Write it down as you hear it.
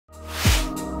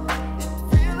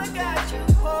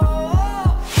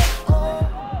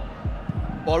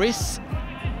Boris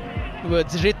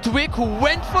towards Ritwik, who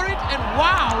went for it, and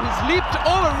wow, he's leaped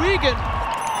over Regan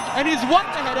and he's won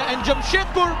the header, and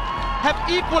Jamshedpur have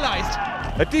equalised.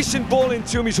 A decent ball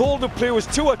into him. His hold of play was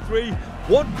 2 or 3,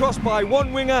 one cross by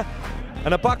one winger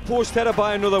and a back post header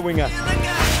by another winger.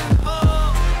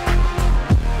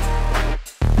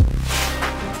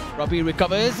 Rabi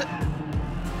recovers,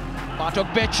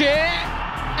 Patok Beche,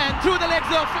 and through the legs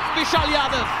of Vishal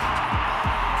Yadav.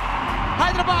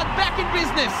 Hyderabad back in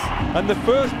business. And the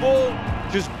first ball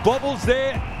just bobbles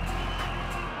there.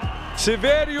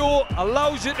 Severio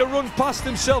allows it to run past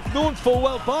himself, known full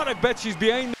well Patok Beche's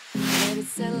behind.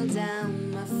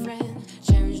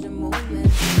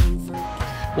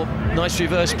 Well, nice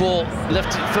reverse ball,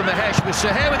 left it for Mahesh, with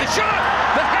Seher with the shot!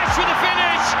 Mahesh with the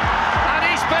finish! And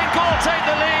East Bengal take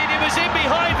the lead. It was in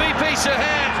behind VP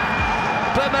Seher,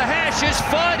 but Mahesh has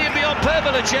fired him beyond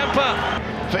Pervala Champa.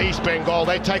 For East Bengal,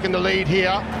 they've taken the lead here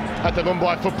at the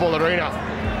Mumbai Football Arena.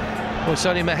 Well, it's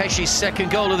only Mahesh's second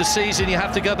goal of the season. You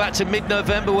have to go back to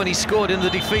mid-November when he scored in the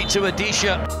defeat to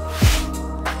Odisha.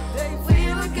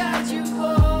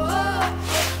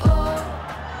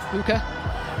 Luka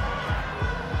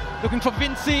looking for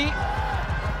Vinci.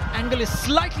 Angle is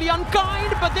slightly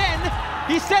unkind, but then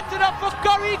he sets it up for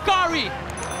Kari.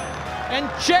 And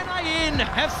Chennai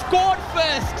have scored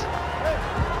first.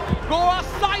 Goa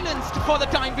silenced for the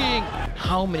time being.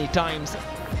 How many times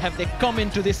have they come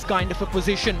into this kind of a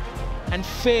position and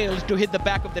failed to hit the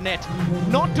back of the net?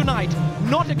 Not tonight,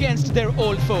 not against their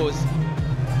old foes.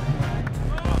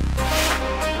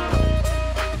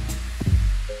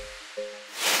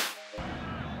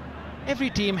 Every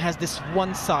team has this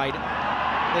one side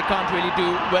they can't really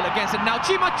do well against it. Now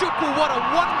Chimachukwu, what a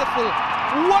wonderful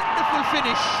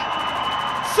finish.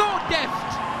 So deft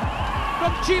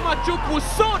from Chimachukwu,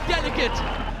 so delicate.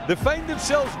 They find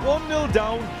themselves 1-0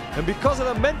 down, and because of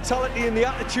the mentality and the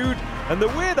attitude and the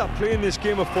way they're playing this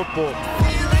game of football.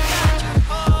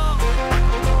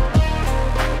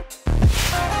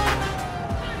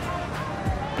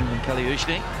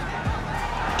 Kaliushny,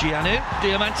 Gianu,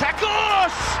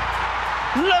 Diamantakos!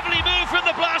 Lovely move from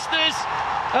the Blasters,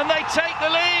 and they take the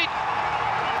lead.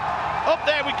 Up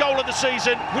there with goal of the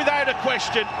season, without a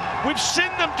question. We've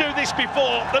seen them do this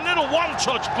before. The little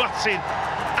one-touch passing,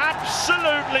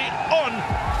 absolutely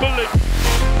unbelievable.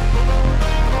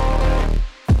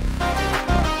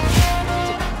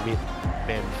 Commit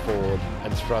men forward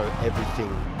and throw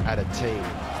everything at a team.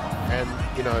 And,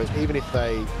 you know, even if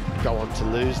they go on to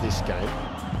lose this game,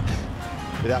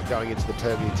 without going into the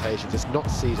permutations, it's not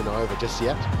season over just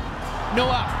yet.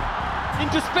 Noah,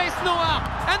 into space Noah,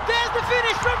 and there's the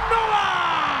finish from Noah!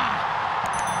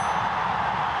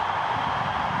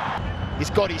 He's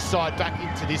got his side back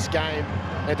into this game,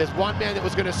 and there's one man that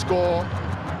was going to score.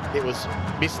 It was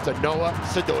Mr. Noah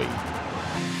Sadoi.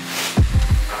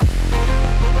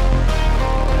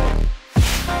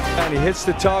 And he hits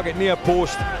the target near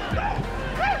post.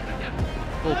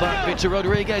 Ball back, Victor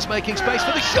Rodriguez making space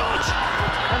for the shot!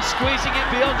 And squeezing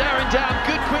it beyond Aaron Dam.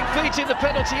 Good quick feet in the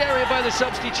penalty area by the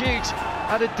substitutes.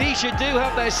 And Odisha do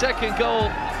have their second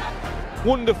goal.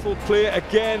 Wonderful play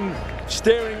again,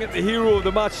 staring at the hero of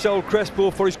the match, Saul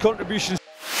Crespo, for his contributions.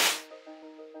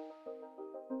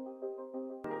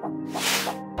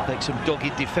 Take some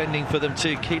dogged defending for them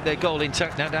to keep their goal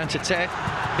intact. Now down to Ted.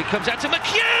 It comes out to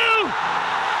McHugh!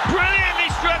 Brilliantly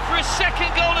struck for his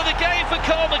second goal of the game for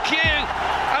Cole McHugh.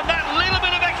 And that little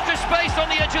bit of extra space on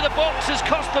the edge of the box has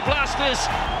cost the Blasters.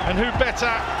 And who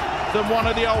better than one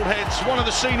of the old heads, one of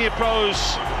the senior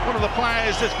pros, one of the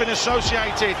players that's been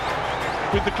associated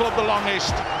with the club the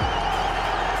longest.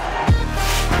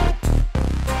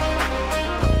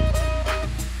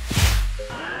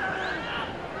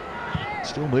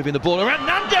 Still moving the ball around.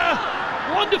 Nanda!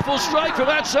 Wonderful strike from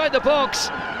outside the box.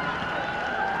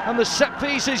 And the set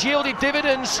piece has yielded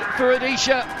dividends for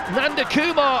Odisha.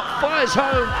 Nandhakumar fires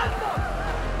home.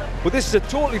 Well, this is a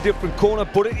totally different corner,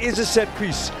 but it is a set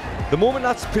piece. The moment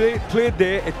that's played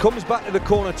there, it comes back to the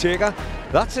corner taker.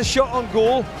 That's a shot on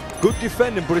goal. Good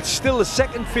defending, but it's still the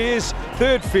second phase,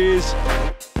 third phase.